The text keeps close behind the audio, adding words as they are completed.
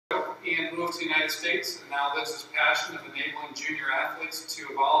Iain moved to the United States and now lives his passion of enabling junior athletes to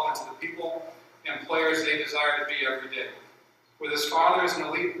evolve into the people and players they desire to be every day. With his father as an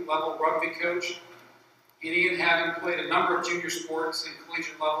elite-level rugby coach, and Iain having played a number of junior sports and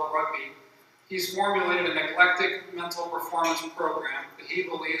collegiate-level rugby, he's formulated an eclectic mental performance program that he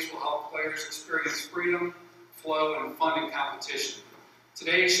believes will help players experience freedom, flow, and fun in competition.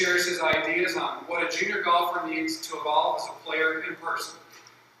 Today he shares his ideas on what a junior golfer needs to evolve as a player in person.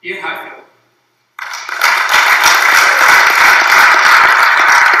 Iain Highfield.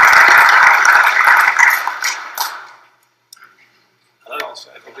 Hello.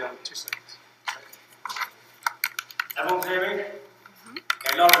 I'll be on 2 seconds. Everyone hear me?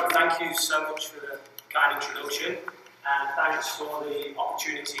 Okay, Lauren, thank you so much for the kind introduction, and thanks for the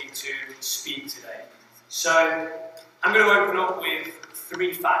opportunity to speak today. So, I'm going to open up with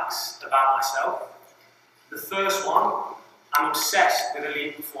 3 facts about myself. The first one, I'm obsessed with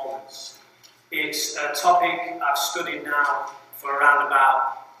elite performance. It's a topic I've studied now for around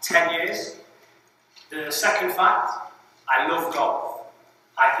about 10 years. The second fact, I love golf.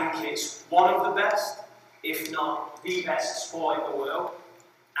 I think it's one of the best, if not the best sport in the world.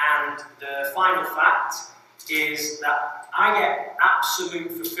 And the final fact is that I get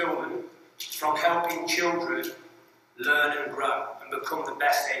absolute fulfillment from helping children learn and grow and become the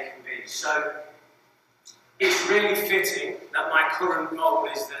best they can be. So it's really fitting that my current role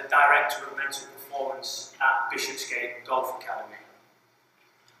is the Director of Mental Performance at Bishopsgate Golf Academy.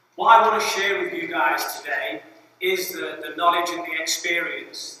 What I want to share with you guys today is the knowledge and the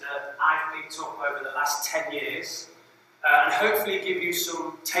experience that I've picked up over the last 10 years, and hopefully give you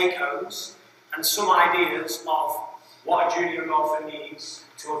some take-homes and some ideas of what a junior golfer needs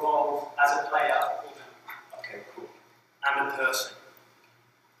to evolve as a player, okay, cool, and a person.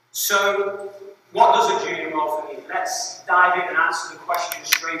 So, what does a junior golfer need? Let's dive in and answer the question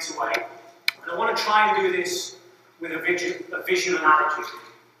straight away. And I want to try and do this with a visual analogy.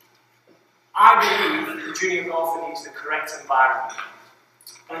 I believe the junior golfer needs the correct environment.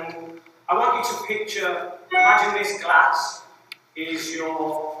 And I want you to picture, imagine this glass is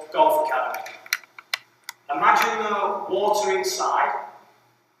your golf academy. Imagine the water inside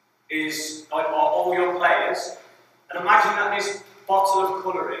is all your players, and imagine that this bottle of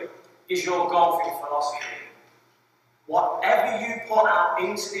colouring is your golfing philosophy. Whatever you put out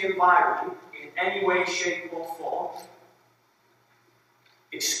into the environment in any way, shape or form,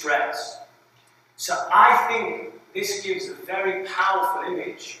 it spreads. So I think this gives a very powerful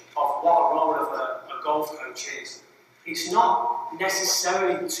image of what a role of a golf coach is. It's not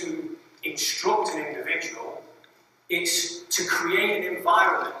necessarily to instruct an individual, it's to create an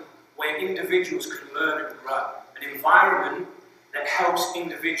environment where individuals can learn and grow. An environment that helps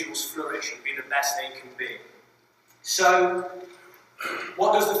individuals flourish and be the best they can be. So,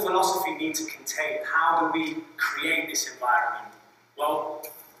 what does the philosophy need to contain? How do we create this environment? Well,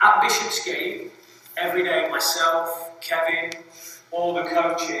 at Bishopsgate, every day myself, Kevin, all the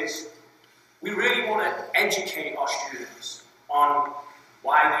coaches, we really want to educate our students on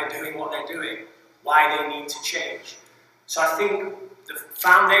why they're doing what they're doing, why they need to change. So I think the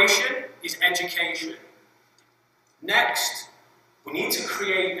foundation is education. Next, we need to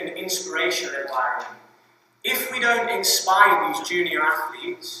create an inspirational environment. If we don't inspire these junior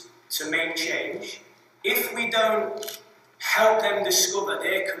athletes to make change, if we don't help them discover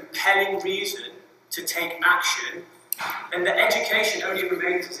their compelling reason to take action, then the education only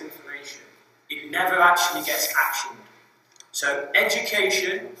remains as information. It never actually gets actioned. So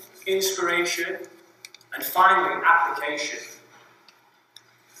education, inspiration, and finally application.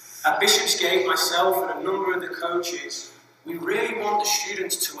 At Bishopsgate, myself and a number of the coaches, we really want the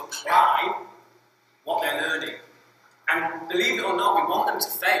students to apply what they're learning. And believe it or not, we want them to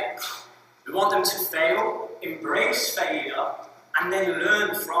fail. We want them to fail, embrace failure, and then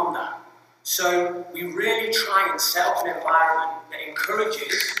learn from that. So we really try and set up an environment that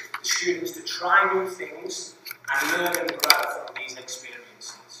encourages the students to try new things and learn and grow from these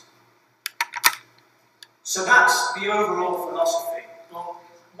experiences. So that's the overall philosophy. Well,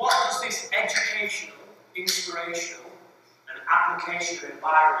 what does this educational, inspirational, and applicational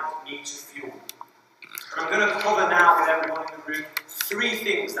environment need to fuel? And I'm going to cover now with everyone in the room 3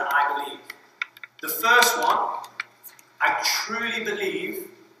 things that I believe. The first one, I truly believe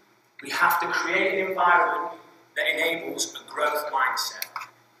we have to create an environment that enables a growth mindset.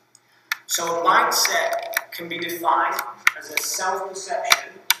 So a mindset can be defined as a self-perception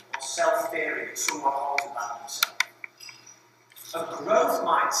or self-theory that someone holds about themselves. A growth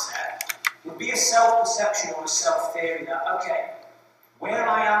mindset would be a self-perception or a self-theory that, okay, where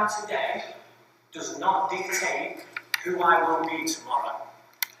I am today does not dictate who I will be tomorrow.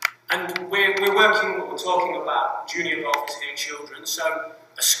 And we're talking about junior golfers here, children. So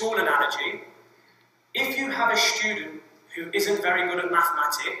a school analogy, if you have a student who isn't very good at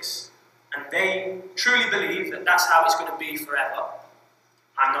mathematics, and they truly believe that that's how it's going to be forever,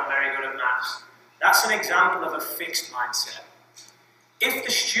 I'm not very good at maths, that's an example of a fixed mindset. If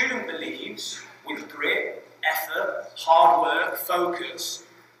the student believes, with grit, effort, hard work, focus,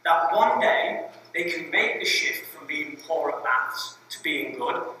 that one day they can make the shift from being poor at maths to being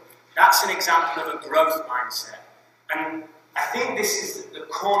good, that's an example of a growth mindset. And I think this is the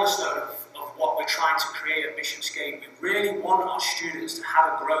cornerstone of what we're trying to create at Bishopsgate. We really want our students to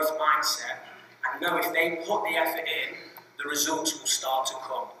have a growth mindset and know if they put the effort in, the results will start to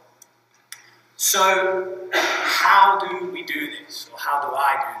come. So, how do we do this, or how do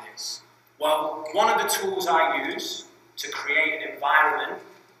I do this? Well, one of the tools I use to create an environment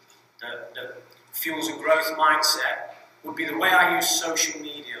that fuels a growth mindset would be the way I use social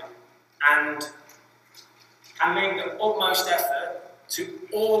media. And I make the utmost effort to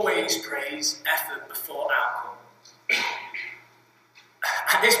always praise effort before outcome.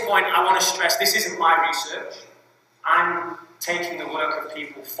 At this point, I want to stress this isn't my research. I'm taking the work of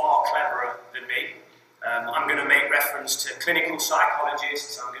people far cleverer than me. I'm going to make reference to clinical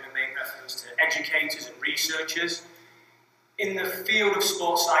psychologists, I'm going to make reference to educators and researchers. In the field of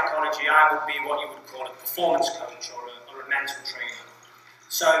sports psychology, I would be what you would call a performance coach or a mental trainer.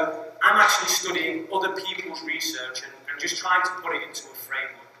 So I'm actually studying other people's research and just trying to put it into a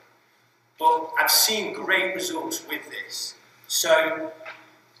framework. But I've seen great results with this. So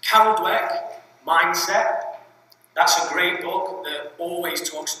Carol Dweck, Mindset, that's a great book that always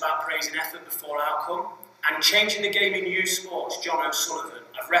talks about praising effort before outcome. And Changing the Game in Youth Sports, John O'Sullivan.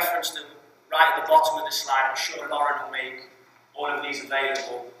 I've referenced them right at the bottom of the slide. I'm sure Lauren will make all of these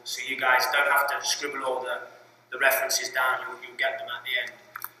available so you guys don't have to scribble all the references down, you'll get them at the end.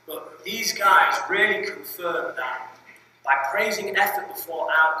 But these guys really confirm that by praising effort before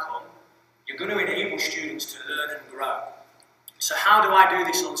outcome, you're going to enable students to learn and grow. So how do I do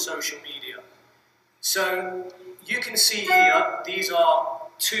this on social media? So you can see here, these are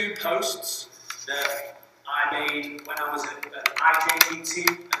 2 posts that I made when I was at an IJGT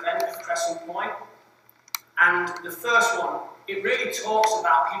event at Crescent Point. And the first one, it really talks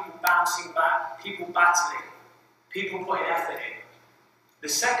about people bouncing back, people battling, people putting effort in. The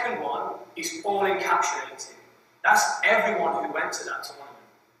second one is all encapsulated. That's everyone who went to that tournament.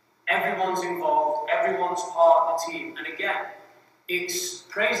 Everyone's involved, everyone's part of the team. And again, it's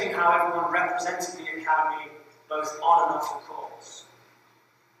praising how everyone represented the academy both on and off the course.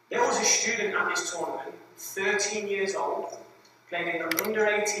 There was a student at this tournament, 13 years old, played in the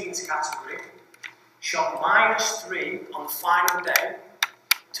under-18s category, shot -3 on the final day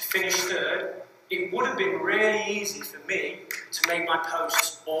to finish 3rd. It would have been really easy for me to make my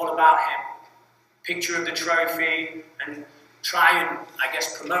posts all about him. Picture of the trophy and try and, I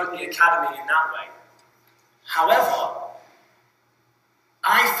guess, promote the academy in that way. However,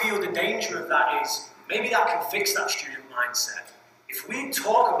 I feel the danger of that is maybe that can fix that student mindset. If we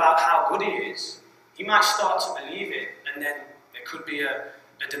talk about how good he is, he might start to believe it, and then there could be a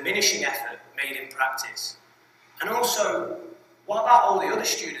diminishing effort made in practice. And also, what about all the other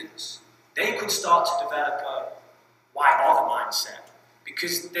students? They could start to develop a why bother mindset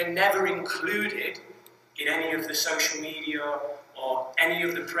because they're never included in any of the social media or any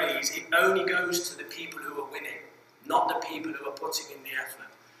of the praise. It only goes to the people who are winning, not the people who are putting in the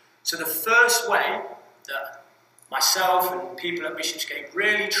effort. So the first way that myself and people at Bishopsgate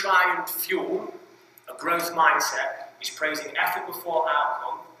really try and fuel a growth mindset is praising effort before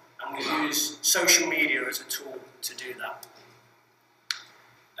outcome, and we use social media as a tool to do that.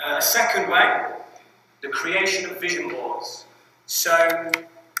 A second way, the creation of vision boards. So,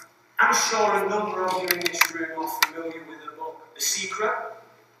 I'm sure a number of you in this room are familiar with the book The Secret,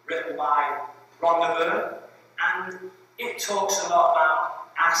 written by Ron Laverne, and it talks a lot about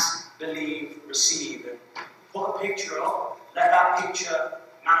ask, believe, receive, and put a picture up, let that picture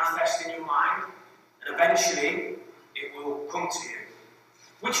manifest in your mind, and eventually it will come to you.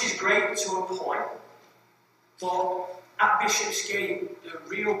 Which is great to a point, but at Bishopsgate, the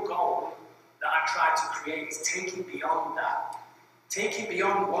real goal that I try to create is take it beyond that. Take it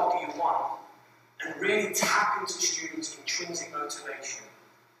beyond what do you want, and really tap into students' intrinsic motivation.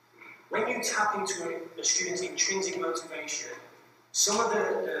 When you tap into a student's intrinsic motivation, some of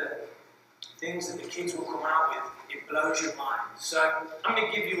the things that the kids will come out with, it blows your mind. So I'm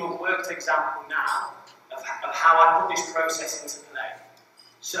going to give you a worked example now of how I put this process into play.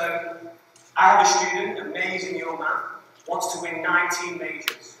 So I have a student, amazing young man, wants to win 19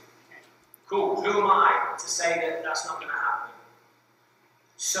 majors. Cool, who am I to say that that's not going to happen?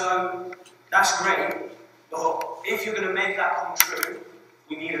 So that's great, but if you're going to make that come true,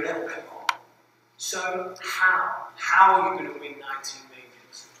 we need a little bit more. So how? How are you going to win 19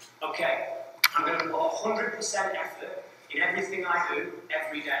 majors? Okay, I'm going to put 100% effort in everything I do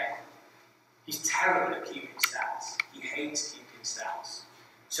every day. He's terrible at keeping stats. He hates keeping stats.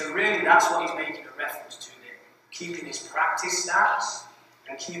 So really that's what he's making a reference to there. Keeping his practice stats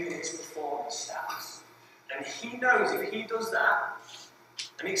and keeping his performance stats. And he knows if he does that,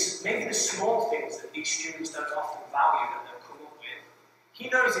 and it's maybe the small things that these students don't often value that they'll come up with, he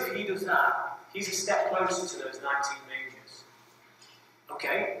knows if he does that, he's a step closer to those 19 majors.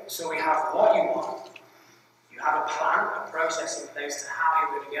 Okay, so we have what you want, you have a plan, a process in place to how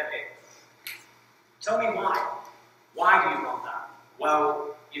you're going to get it. Tell me why. Why do you want that?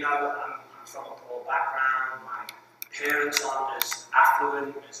 Well, you know, I'm from a poor background, my parents aren't as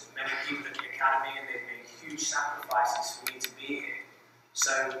affluent as many people at the academy, and they've made huge sacrifices for me to be here.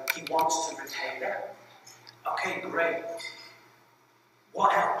 So he wants to retain them. Okay, great.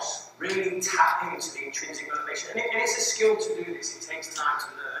 What else? Really tap into the intrinsic motivation. And it's a skill to do this, it takes time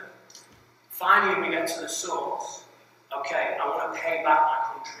to learn. Finally, we get to the source. Okay, I want to pay back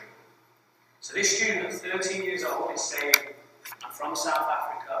my country. So this student at 13 years old is saying, I'm from South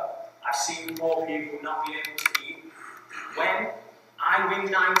Africa, I've seen poor people not be able to eat. When I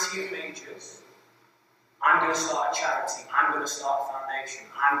win 19 majors, I'm going to start a charity, I'm going to start a foundation,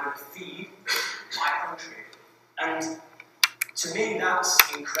 I'm going to feed my country. And to me, that's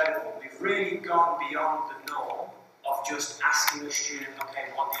incredible. We've really gone beyond the norm of just asking the student,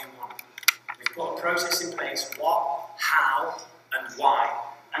 okay, what do you want? We've put a process in place, what, how, and why.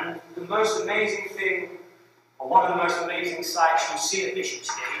 And the most amazing thing, or one of the most amazing sights you'll see at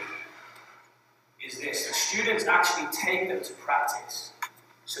Bishop's Gate is this. The students actually take them to practice.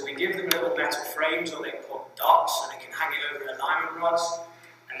 So we give them little metal frames, or they put dots, and they can hang it over alignment rods,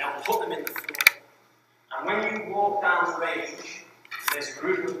 and they'll put them in the floor. And when you walk down the range, there's a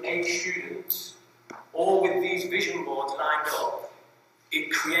group of 8 students, all with these vision boards lined up.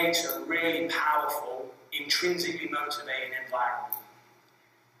 It creates a really powerful, intrinsically motivating environment.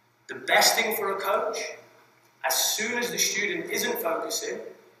 The best thing for a coach, as soon as the student isn't focusing,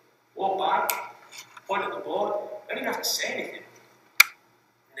 walk by, point at the board, don't even have to say anything.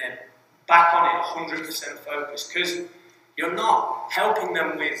 And then back on it, 100% focused, because you're not helping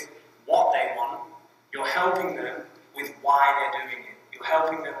them with what they want, you're helping them with why they're doing it. You're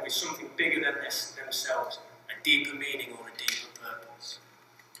helping them with something bigger than themselves, a deeper meaning or a deeper purpose.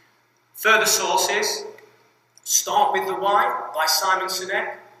 Further sources, Start with the Why by Simon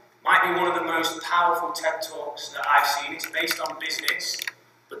Sinek. Might be one of the most powerful TED Talks that I've seen. It's based on business,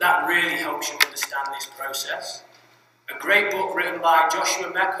 but that really helps you understand this process. A great book written by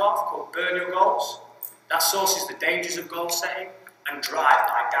Joshua Metcalf called Burn Your Goals. That source is The Dangers of Goal Setting, and Drive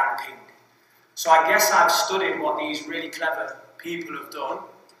by Dan Pink. So I guess I've studied what these really clever people have done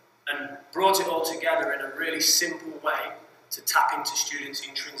and brought it all together in a really simple way to tap into students'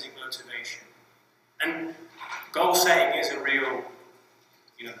 intrinsic motivation. And goal setting is a real,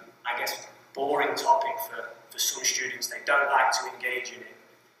 I guess, boring topic for some students. They don't like to engage in it.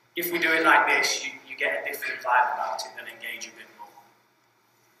 If we do it like this, you get a different vibe about it and engage a bit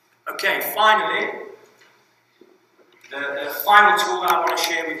more. Okay, finally, the final tool that I want to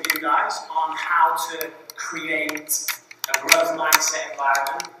share with you guys on how to create a growth mindset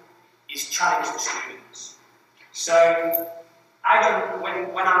environment is challenge the students. So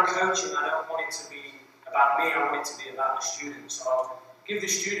when I'm coaching, I don't want it to be about me, I want it to be about the students. So I'll give the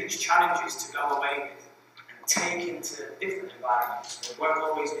students challenges to go away with and take into different environments. They won't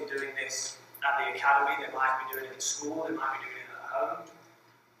always be doing this at the academy, they might be doing it at school, they might be doing it at home.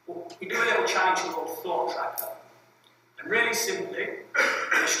 Well, we do a little challenge called Thought Tracker. And really simply,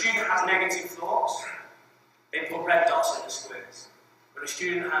 when a student has negative thoughts, they put red dots in the squares. When a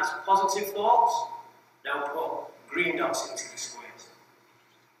student has positive thoughts, they'll put green dots into the squares.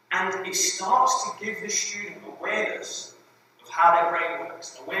 And it starts to give the student awareness of how their brain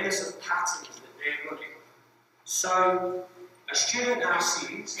works, awareness of patterns that they're running. So a student now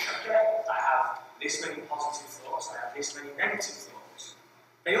sees, okay, I have this many positive thoughts, I have this many negative thoughts.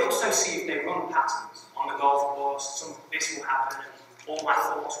 They also see if they run patterns on the golf course, this will happen and all my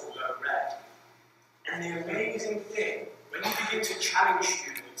thoughts will go red. And the amazing thing, when you begin to challenge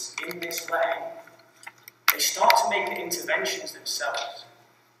students in this way, they start to make the interventions themselves.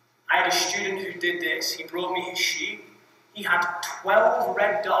 I had a student who did this. He brought me his sheet. He had 12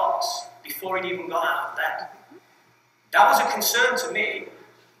 red dots before he'd even got out of bed. That was a concern to me.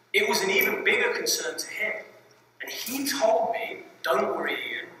 It was an even bigger concern to him. And he told me, don't worry,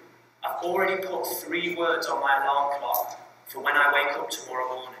 Ian, I've already put 3 words on my alarm clock for when I wake up tomorrow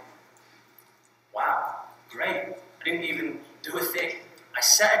morning. Wow, great. I didn't even do a thing. I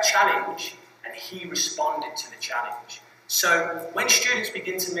set a challenge and he responded to the challenge. So when students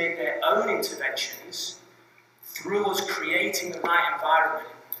begin to make their own interventions through us creating the right environment,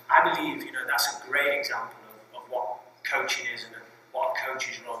 I believe that's a great example of what coaching is and what a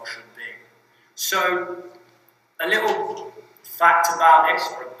coach's role should be. So a little fact about this,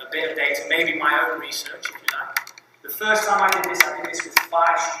 or a bit of data, maybe my own research if you like. The first time I did this with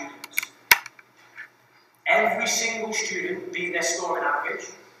 5 students. Every single student beat their scoring average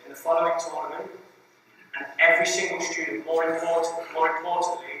in the following tournament, and every single student, more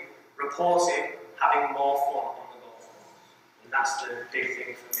importantly, reported having more fun on the golf course. And that's the big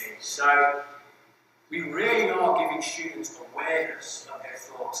thing for me. So we really are giving students awareness of their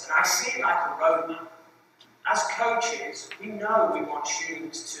thoughts, and I see it like a roadmap. As coaches, we know we want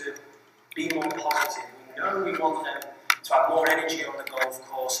students to be more positive. We know we want them to have more energy on the golf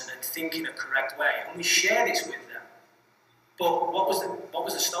course and think in a correct way, and we share this with them. But what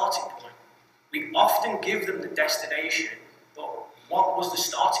was the starting point? We often give them the destination, but what was the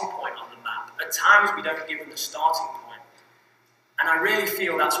starting point on the map? At times we don't give them the starting point. And I really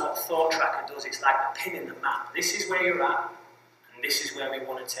feel that's what Thought Tracker does. It's like the pin in the map. This is where you're at, and this is where we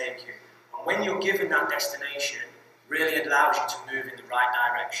want to take you. And when you're given that destination, it really allows you to move in the right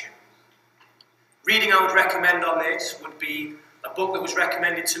direction. Reading I would recommend on this would be a book that was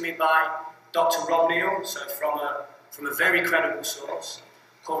recommended to me by Dr. Rob Neal, so from a very credible source,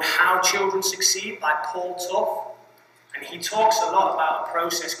 called How Children Succeed by Paul Tough. And he talks a lot about a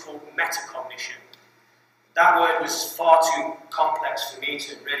process called metacognition. That word was far too complex for me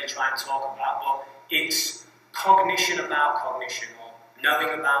to really try and talk about, but it's cognition about cognition, or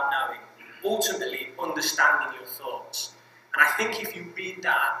knowing about knowing, ultimately understanding your thoughts. And I think if you read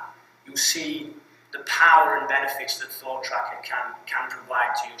that, you'll see the power and benefits that Thought Tracker can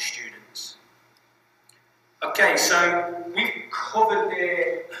provide to your students. Okay, so we've covered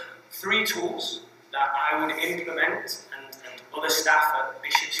the 3 tools that I would implement and other staff at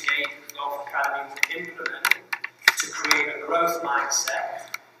Bishopsgate Golf Academy would implement to create a growth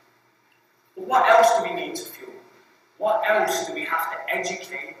mindset. But what else do we need to fuel? What else do we have to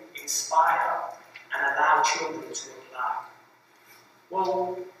educate, inspire, and allow children to apply?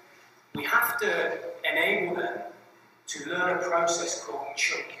 Well, we have to enable them to learn a process called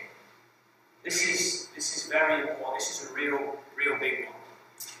chunking. This is very important. This is a real big one.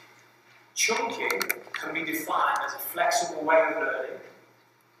 Chunking can be defined as a flexible way of learning.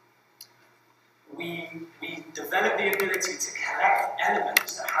 We develop the ability to collect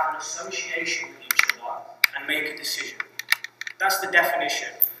elements that have an association with each other and make a decision. That's the definition.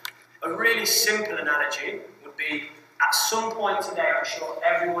 A really simple analogy would be, at some point today, I'm sure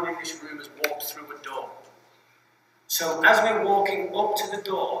everyone in this room has walked through a door. So as we're walking up to the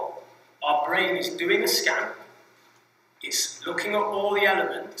door, our brain is doing a scan, it's looking at all the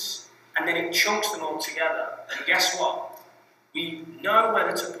elements, and then it chunks them all together. And guess what? We know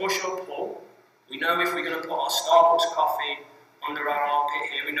whether to push or pull. We know if we're going to put our Starbucks coffee under our armpit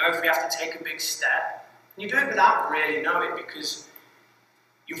here. We know if we have to take a big step. And you do it without really knowing, because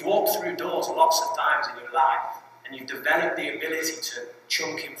you've walked through doors lots of times in your life, and you've developed the ability to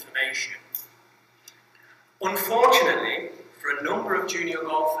chunk information. Unfortunately, for a number of junior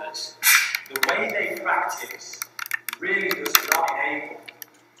golfers, the way they practice really does not enable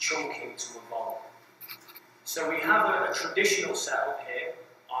chunking to evolve. So we have a traditional setup here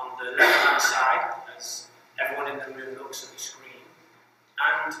on the left-hand side, as everyone in the room looks at the screen,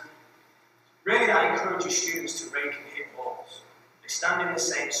 and really that encourages students to rake and hit balls. They stand in the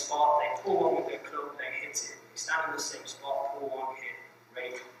same spot, they pull one with their club, they hit it. They stand in the same spot, pull one, hit,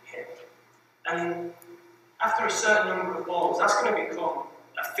 rake, hit. And after a certain number of balls, that's going to become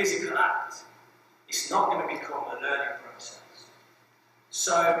a physical act. It's not going to become a learning process.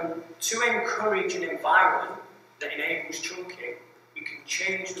 So, to encourage an environment that enables chunking, we can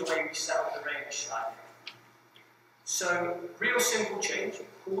change the way we set up the range slightly. So, real simple change,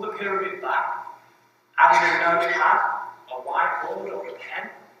 pull the pyramid back, add in a notepad, a whiteboard or a pen,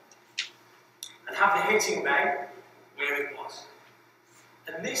 and have the hitting bay where it was.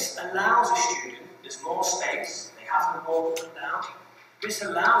 And this allows a student, there's more space, they have the ball up and down, this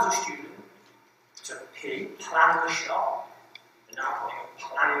allows a student to plan the shot. They're now putting a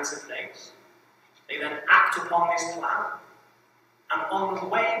plan into place. They then act upon this plan, and on the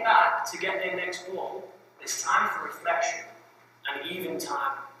way back to get their next ball, there's time for reflection and even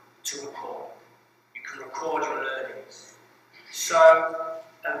time to record. You can record your learnings. So,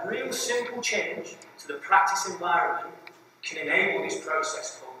 a real simple change to the practice environment can enable this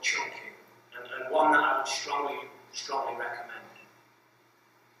process called chunking, and one that I would strongly strongly recommend.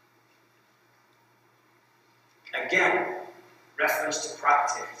 Again, reference to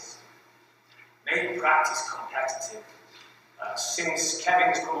practice. Make practice competitive. Since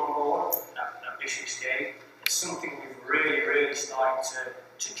Kevin's come on board at Bishopsgate, it's something we've really started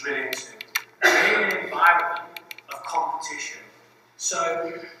to drill into. Creating an environment of competition.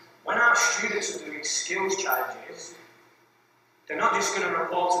 So, when our students are doing skills challenges, they're not just going to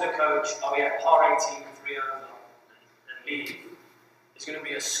report to the coach, oh yeah, par 18, 3 over, and leave. There's going to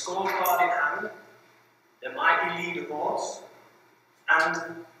be a scorecard in hand, there might be leaderboards,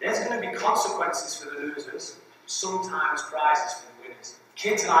 and there's going to be consequences for the losers, sometimes prizes for the winners.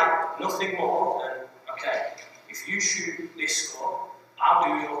 Kids like nothing more than, okay, if you shoot this score, I'll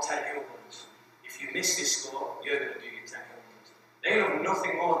do your 10 hill runs. If you miss this score, you're going to do your 10 hill runs. They love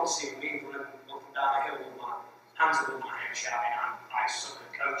nothing more than seeing me running up and down a hill with my hands above my head shouting, I suck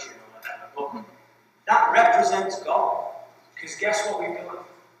at coaching or whatever. But that represents golf. Because guess what we've done?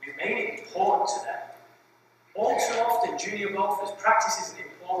 We've made it important to them. All too often, junior golfers, practice isn't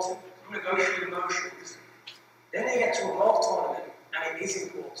important. I'm going to go through the motions. Then they get to a golf tournament, and it is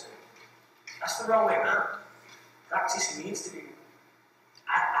important. That's the wrong way around. Practice needs to be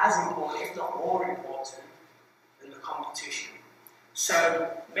as important, if not more important, than the competition. So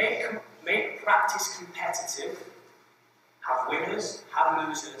make practice competitive, have winners, have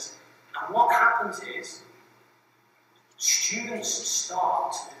losers, and what happens is students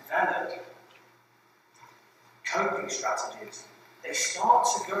start to develop coping strategies. They start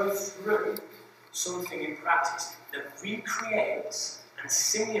to go through something in practice that recreates and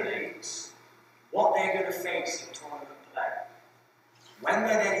simulates what they're going to face in tournament play. When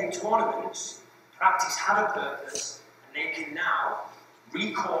they're then in tournaments, practice had a purpose, and they can now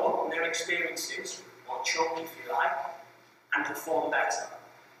recall on their experiences, or chunk if you like, and perform better.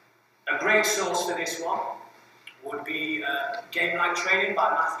 A great source for this one would be Game Night Training by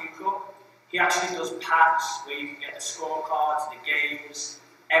Matthew Cook. He actually does packs where you can get the scorecards, the games,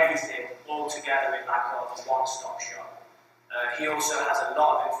 everything all together in like a one-stop shop. He also has a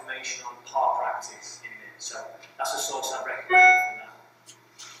lot of information on par practice in there, so that's a source I recommend for that.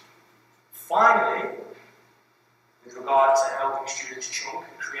 Finally, with regard to helping students chunk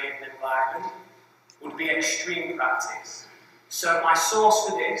and create an environment, would be extreme practice. So my source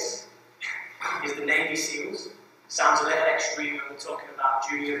for this is the Navy SEALs. Sounds a little extreme when we're talking about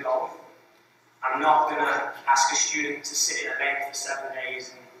junior golf. I'm not going to ask a student to sit in a lane for 7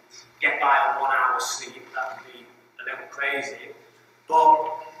 days and get by on 1 hour's sleep. That would be a little crazy.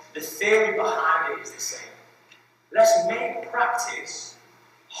 But the theory behind it is the same. Let's make practice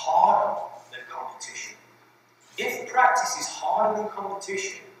harder than competition. If practice is harder than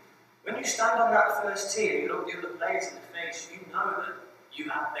competition, when you stand on that first tee and you look the other players in the face, you know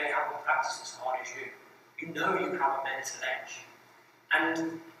that they haven't practiced as hard as you. You know you have a mental edge.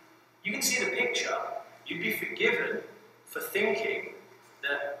 And you can see the picture. You'd be forgiven for thinking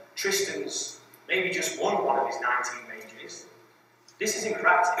that Tristan's maybe just won one of his 19 majors. This is in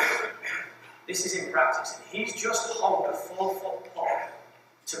practice. This is in practice. And he's just holed a 4-foot putt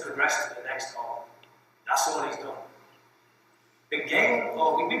to progress to the next hole. That's all he's done. The game,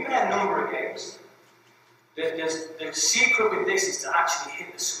 we play a number of games. The secret with this is to actually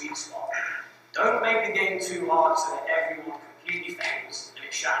hit the sweet spot. Don't make the game too hard so that everyone completely fails and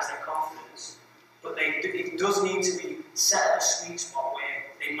it shatters their confidence. But it does need to be set at a sweet spot where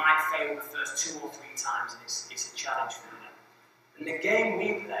they might fail the first 2 or 3 times and it's a challenge for them. And the game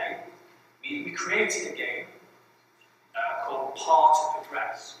we play, we created a game called Par to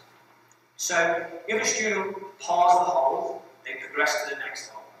Progress. So if a student pars the hole, they progress to the next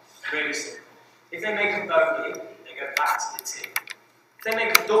hole. Really simple. If they make a bogey, they go back to the tee. If they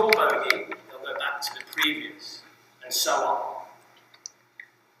make a double bogey, they'll go back to the previous, and so on.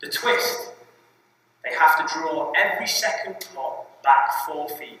 The twist, they have to draw every second putt back 4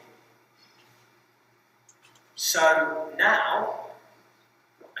 feet. So now,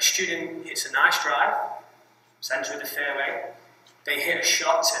 a student hits a nice drive, centre of the fairway. They hit a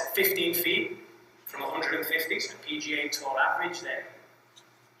shot at 15 feet from 150, so PGA Tour average.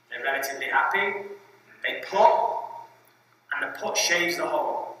 They're relatively happy. They putt, and the putt shaves the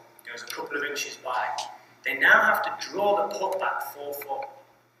hole. Goes a couple of inches by. They now have to draw the putt back 4 foot.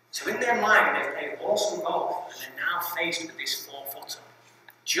 So in their mind, they've played awesome golf, and they're now faced with this 4-footer,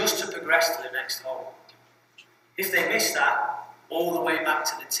 just to progress to the next hole. If they miss that, all the way back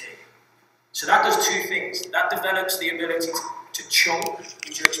to the tee. So that does 2 things. That develops the ability to chunk,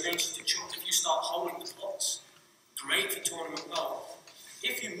 use your experience to chunk. If you start holding the putts, great for tournament golf.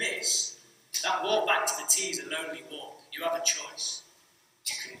 If you miss, that walk back to the tee is a lonely walk. You have a choice.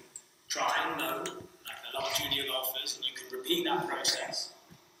 You can try and moan, like a lot of junior golfers, and you can repeat that process.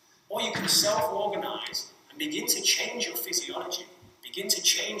 Or you can self-organise and begin to change your physiology, begin to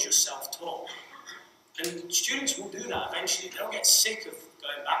change your self-talk. And students will do that eventually. They'll get sick of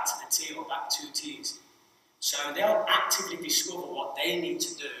going back to the tee or back 2 tees. So they'll actively discover what they need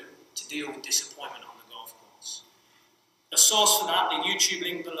to do to deal with disappointment on the golf course. The source for that, the YouTube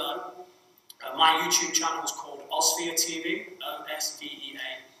link below. My YouTube channel is called Osvea TV,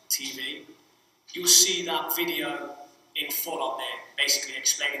 O-S-V-E-A TV. You'll see that video in full up there, basically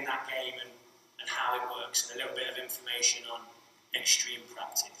explaining that game and how it works, and a little bit of information on extreme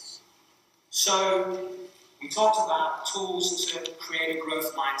practice. So, we talked about tools to create a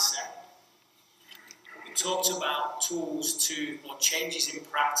growth mindset. We talked about tools or changes in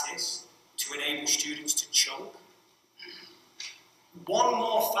practice to enable students to chunk. One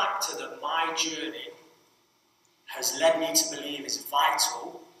more factor that my journey has led me to believe is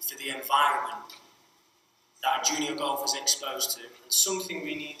vital for the environment that a junior golfer is exposed to, and something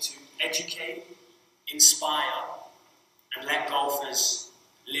we need to educate, inspire, and let golfers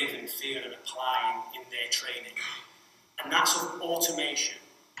live and feel and apply in their training. And that's of automation.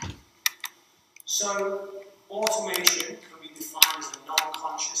 So, automation can be defined as a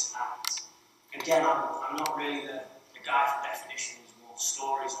non-conscious act. Again, I'm not really the guy for definitions, more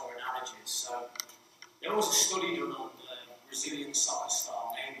stories or analogies. So, there was a study done on the Brazilian soccer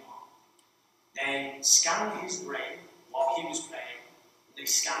star Neymar. They scanned his brain while he was playing. They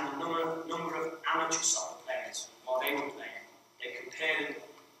scanned a number of amateur soccer players while they were playing. They compared and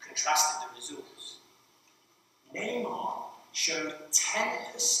contrasted the results. Neymar showed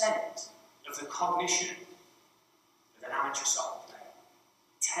 10% of the cognition of an amateur soccer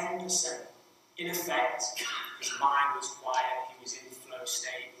player. 10%. In effect, his mind was quiet, he was in flow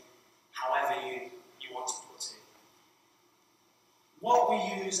state, however you want to put it. What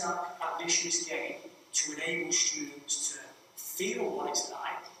we use at this game to enable students to feel what it's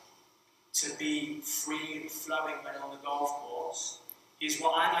like to be free and flowing when on the golf course is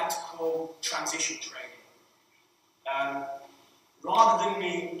what I like to call transition training. Rather than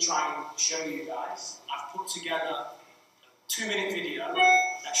me try and show you guys, I've put together a 2-minute video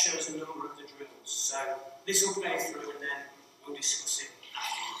that shows a number of the drills. So this will play through and then we'll discuss it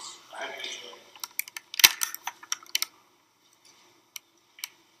afterwards. I hope you enjoy it.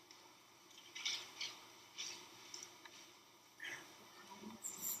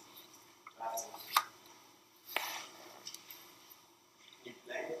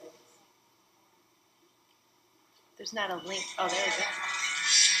 There's not a link. Oh, there we go.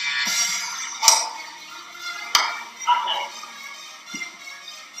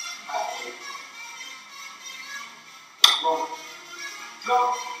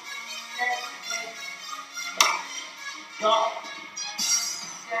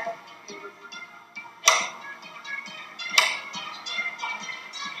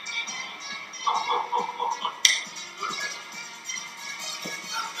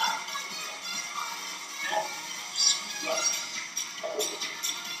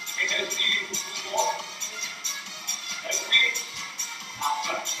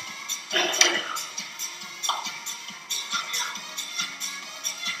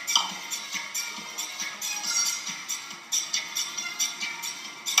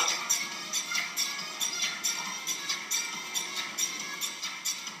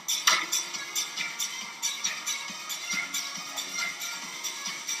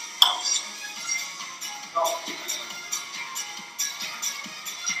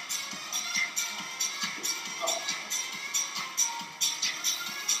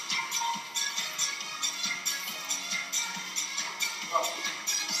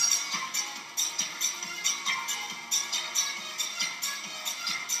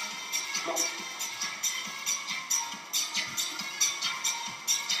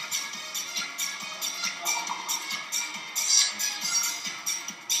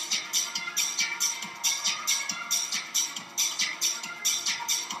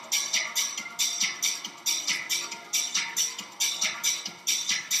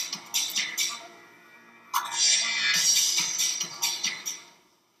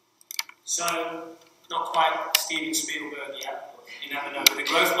 So, not quite Steven Spielberg yet, but you never know. With a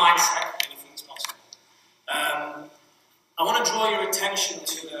growth mindset, anything's possible. I want to draw your attention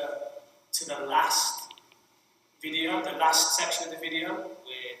to the last video, the last section of the video,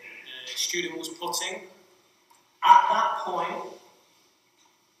 where the student was putting. At that point,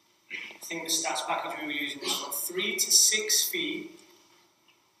 I think the stats package we were using was from 3 to 6 feet.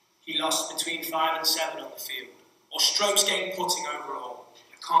 He lost between 5 and 7 on the field, or strokes gained putting overall.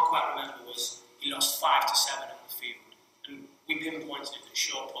 I can't quite remember, was he lost 5 to 7 on the field. And we pinpointed it that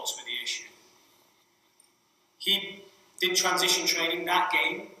short puts were the issue. He did transition training that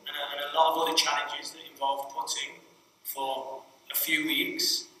game and a lot of other challenges that involved putting for a few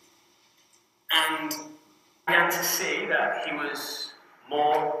weeks. And I began to see that he was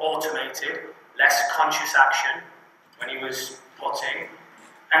more automated, less conscious action when he was putting.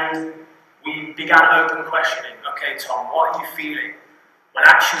 And we began open questioning. Okay, Tom, what are you feeling? Well,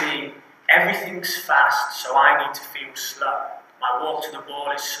 actually, everything's fast, so I need to feel slow. My walk to the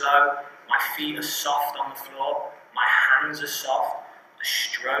ball is slow, my feet are soft on the floor, my hands are soft, the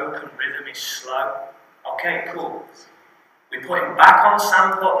stroke and rhythm is slow. Okay, cool. We put him back on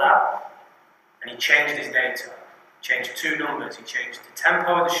sample lab, and he changed his data. Changed 2 numbers. He changed the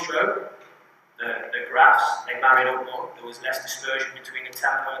tempo of the stroke, the graphs, they married up more. There was less dispersion between the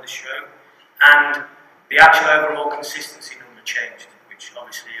tempo and the stroke, and the actual overall consistency number changed, which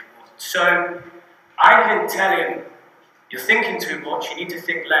obviously it wasn't. So I didn't tell him, you're thinking too much, you need to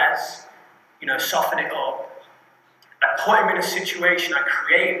think less, you know, soften it up. I put him in a situation, I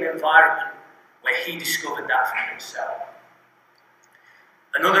created an environment where he discovered that for himself.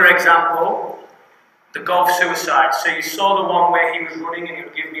 Another example, the golf suicide. So you saw the one where he was running and he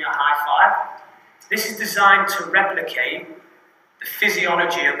would give me a high five. This is designed to replicate the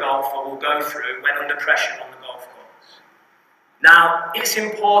physiology a golfer will go through when under pressure on the golf course. Now, it's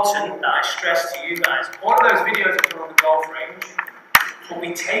important that I stress to you guys, all of those videos are done on the golf range, but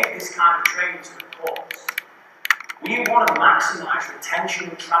we take this kind of training to the course. We want to maximize retention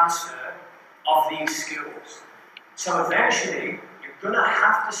and transfer of these skills. So eventually, you're going to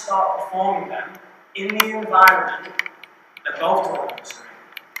have to start performing them in the environment that golf tournaments are in.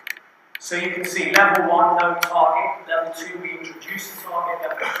 So you can see level 1, no target, level 2, we introduce the target,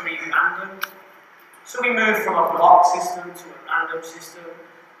 level 3, random. So we move from a block system to a random system,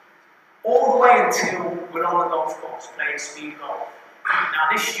 all the way until we're on the golf course playing speed golf.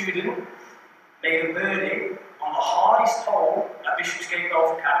 Now this student made a birdie on the hardest hole at Bishopsgate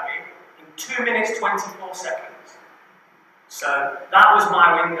Golf Academy in 2 minutes 24 seconds. So that was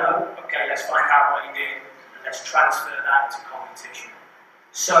my window. Okay, let's find out what he did and let's transfer that to competition.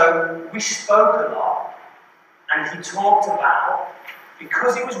 So we spoke a lot, and he talked about,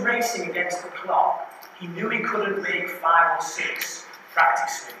 because he was racing against the clock, he knew he couldn't make 5 or 6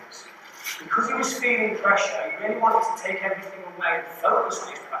 practice swings. Because he was feeling pressure, he really wanted to take everything away and focus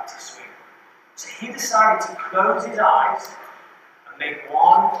on his practice swing. So he decided to close his eyes and make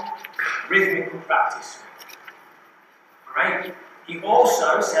one rhythmical practice swing. Great. He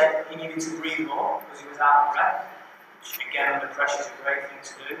also said he needed to breathe more because he was out of breath, which again under pressure is a great thing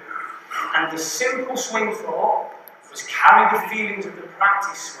to do. And the simple swing thought was carry the feelings of the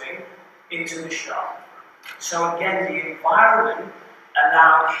practice swing into the shot. So again, the environment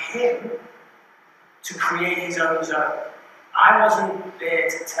allowed him to create his own zone. I wasn't there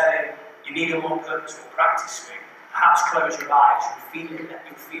to tell him, you need a more purposeful practice swing. Perhaps close your eyes, you'll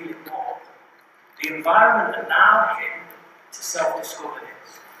feel it more. The environment allowed him to self-discover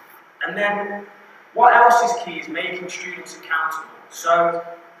this. And then, what else is key is making students accountable. So,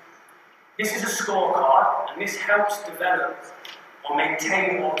 this is a scorecard, and this helps develop or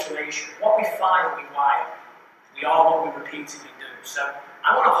maintain automation. What we find, we wire. We are what we repeatedly do. So,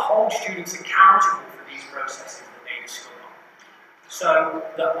 I want to hold students accountable for these processes that they discover. So,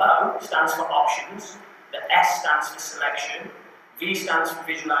 the O stands for options, the S stands for selection, V stands for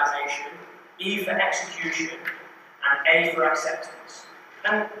visualization, E for execution, and A for acceptance.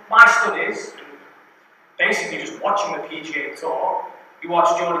 And my studies, and basically just watching the PGA Tour, you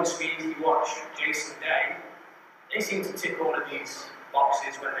watch Jordan Spieth, you watch Jason Day, they seem to tick all of these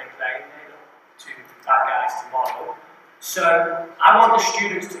boxes when they play. They're not too bad guys to model. So I want the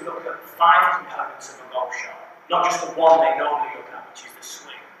students to look at 5 components of a golf shot, not just the one they normally look at, which is the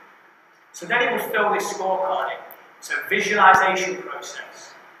swing. So then it will fill this scorecard in. So visualization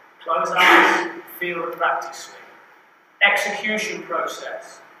process, close eyes, feel the practice swing. Execution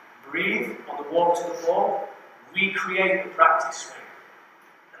process, breathe on the walk to the ball, recreate the practice swing.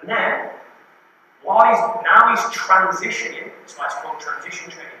 And then, now he's transitioning, that's why it's called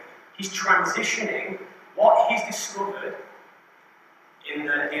transition training, he's transitioning what he's discovered in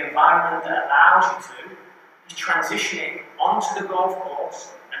the environment that allows you to, he's transitioning onto the golf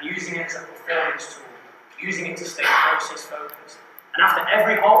course and using it as a performance tool, using it to stay process focused. And after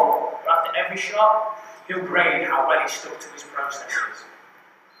every hole, or after every shot, he'll grade how well he stuck to his processes.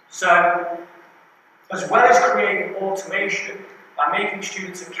 So, as well as creating automation, by making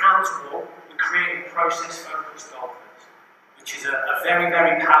students accountable, we're creating process-focused golfers, which is a very,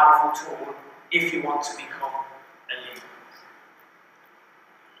 very powerful tool if you want to become a leader.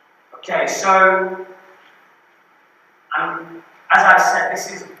 Okay, so, as I said,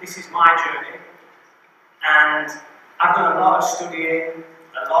 this is my journey. And I've done a lot of studying,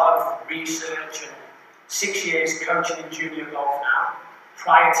 a lot of research, and 6 years coaching in junior golf now.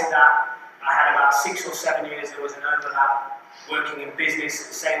 Prior to that, I had about 6 or 7 years, there was an overlap working in business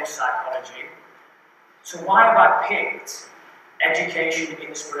and sales psychology. So why have I picked education,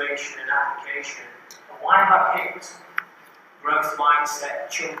 inspiration and application? And why have I picked growth mindset,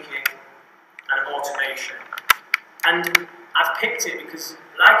 chunking and automation? And I've picked it because,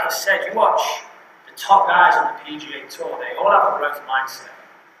 like I said, you watch the top guys on the PGA Tour, they all have a growth mindset.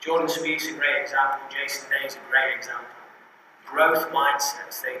 Jordan Spieth's a great example, Jason Day's a great example. Growth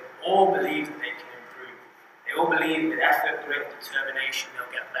mindsets, they all believe that they can improve. They all believe with effort, grit, determination,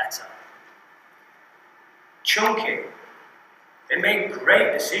 they'll get better. Chunking, they make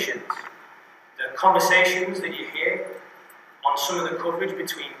great decisions. The conversations that you hear on some of the coverage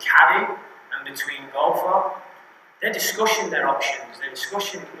between caddy and between golfer, they're discussing their options, they're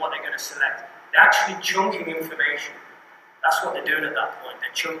discussing what they're going to select. They're actually chunking information. That's what they're doing at that point,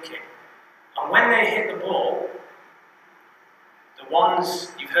 they're chunking. And when they hit the ball, the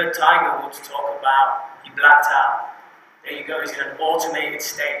ones you've heard Tiger Woods talk about, he blacked out. There you go, he's in an automated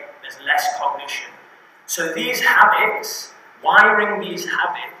state, there's less cognition. So these habits, wiring these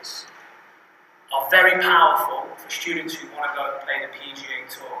habits, are very powerful for students who want to go and play the PGA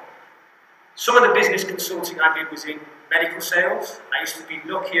Tour. Some of the business consulting I did was in medical sales. I used to be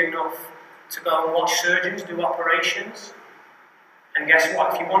lucky enough to go and watch surgeons do operations. And guess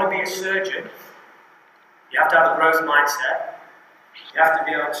what? If you want to be a surgeon, you have to have a growth mindset. You have to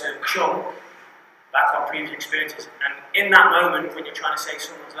be able to chunk back on previous experiences. And in that moment, when you're trying to save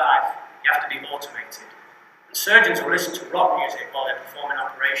someone's life, you have to be automated. And surgeons will listen to rock music while they're performing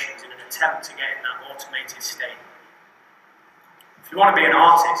operations in an attempt to get in that automated state. If you want to be an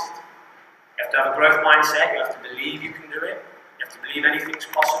artist, you have to have a growth mindset, you have to believe you can do it, you have to believe anything's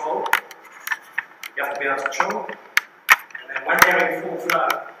possible, you have to be able to chunk, and then when they're in full flow,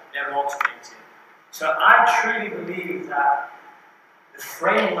 they're automated. So I truly believe that the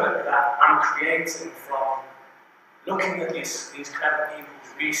framework that I'm creating from looking at these clever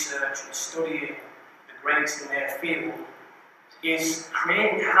people's research and studying the greats in their field is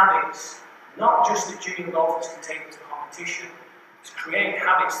creating habits, not just that junior golfers can take into competition, it's creating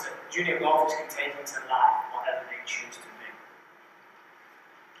habits that junior golfers can take into life, whatever they choose to be.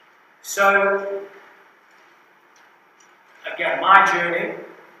 So, again, my journey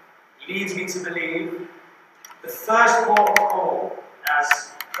leads me to believe the first port of call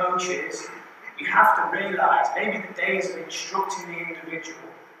as coaches, we have to realise maybe the days of instructing the individual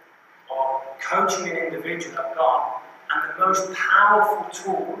or coaching an individual have gone, and the most powerful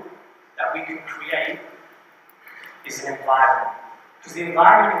tool that we can create is an environment. Because the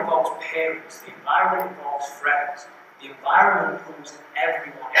environment involves parents, the environment involves friends, the environment pulls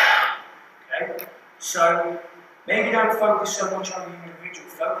everyone in. Okay? So maybe don't focus so much on the individual,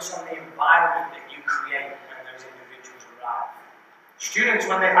 focus on the environment that you create when those individuals arrive. Students,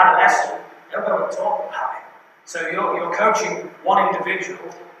 when they've had a lesson, they'll go and talk about it. So you're coaching one individual.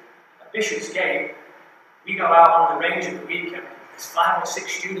 At Bishop's Gate, we go out on the range of the weekend, there's 5 or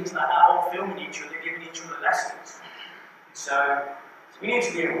 6 students like that all filming each other, giving each other lessons. So we need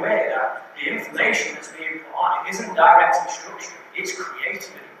to be aware that the information that's being put on, it isn't direct instruction, it's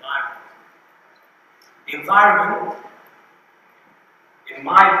creating an environment. The environment, in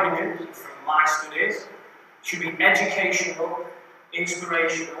my opinion, from my studies, should be educational,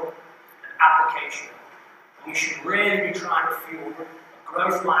 inspirational, and applicational. And we should really be trying to fuel a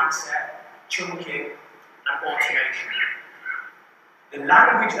growth mindset, chunking, and automation. The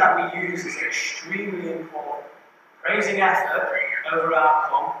language that we use is extremely important. Praising effort over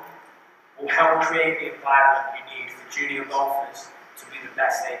outcome will help create the environment we need for junior golfers to be the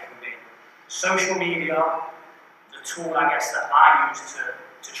best they can be. Social media, the tool I guess that I use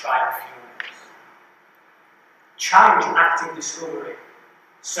to try and fuel this. Challenge active discovery.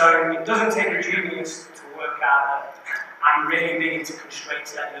 So it doesn't take a genius to work out that I'm really big into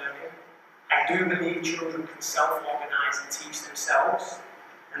constraints-led learning. I do believe children can self-organize and teach themselves,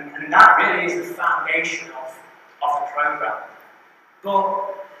 and that really is the foundation of the program.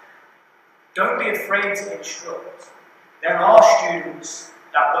 But don't be afraid to instruct. There are students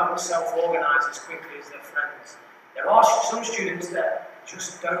that won't self-organize as quickly as their friends. There are some students that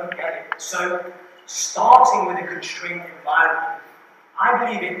just don't get it. So starting with a constrained environment, I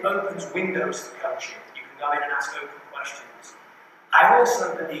believe it opens windows for coaching. You can go in and ask open questions. I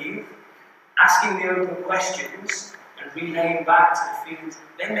also believe asking the open questions and relaying back to the field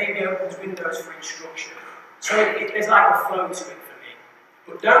then maybe opens windows for instruction. So there's like a flow to it for me.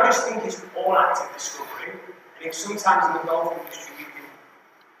 But don't just think it's all active discovery. I think sometimes in the golf industry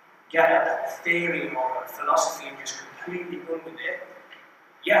get a theory or a philosophy and just completely run with it.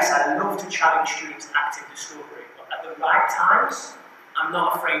 Yes, I love to challenge students' active discovery, but at the right times, I'm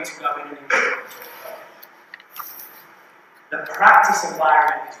not afraid to go in and instruct. The practice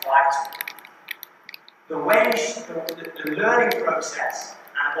environment is vital. The learning process,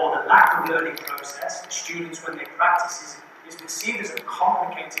 or the lack of learning process for students when they practice is perceived as a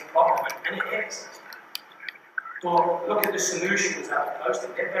complicated problem, and it is. But look at the solutions that are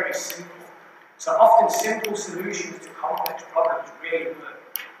posted, they're very simple. So often simple solutions to complex problems really work.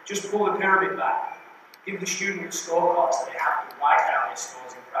 Just pull the pyramid back, give the student a scorecard so they have to write down their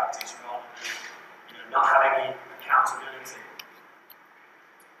scores in practice rather than not have any accountability.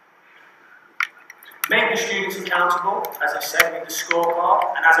 Make the students accountable, as I said, with the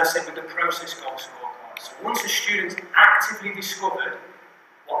scorecard, and as I said, with the process goal scorecard. So once the students actively discovered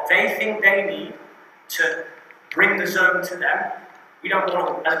what they think they need to bring the zone to them, we don't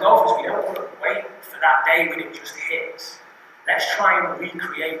want to, as golfers, we don't want to wait for that day when it just hits. Let's try and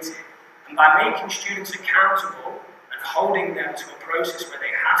recreate it. And by making students accountable and holding them to a process where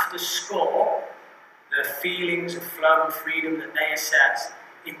they have to score the feelings of flow and freedom that they assess,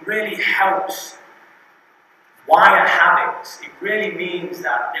 it really helps wire habits. It really means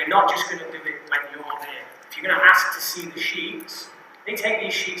that they're not just going to do it when you're there. If you're going to ask to see the sheets, they take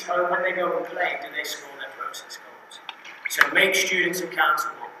these sheets home. When they go and play, do they score their process goals? So make students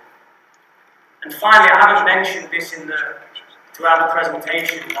accountable. And finally, I haven't mentioned this throughout the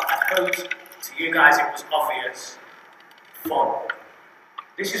presentation, but I hope to you guys it was obvious. Fun.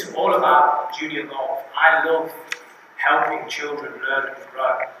 This is all about junior golf. I love helping children learn and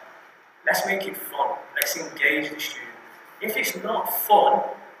grow. Let's make it fun. Let's engage the student. If it's not fun,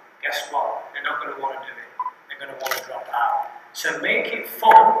 guess what? They're not going to want to do it. They're going to want to drop out. So make it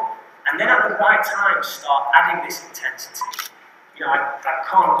fun, and then at the right time, start adding this intensity. You know,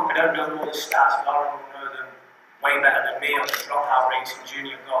 I don't know all the stats. Lauren will know them way better than me on the dropout rates in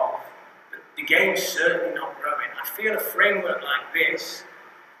junior golf. But the game's certainly not growing. I feel a framework like this,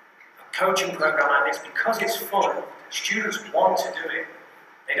 a coaching program like this, because it's fun, students want to do it.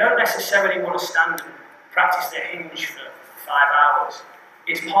 They don't necessarily want to stand and practice their hinge for 5 hours.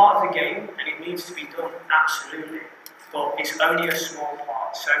 It's part of the game and it needs to be done, absolutely. But it's only a small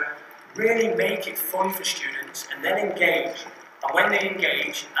part. So really make it fun for students and then engage. And when they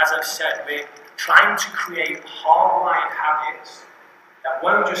engage, as I've said, we're trying to create hardwired habits that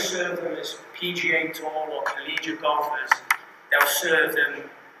won't just serve them as PGA Tour or collegiate golfers, they'll serve them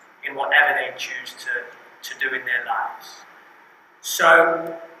in whatever they choose to do in their lives.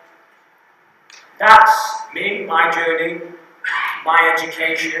 So that's me, my journey, my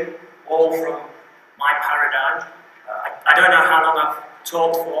education, all from my paradigm. I don't know how long I've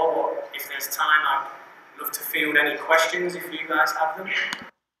talked for, but if there's time, I'd love to field any questions if you guys have them.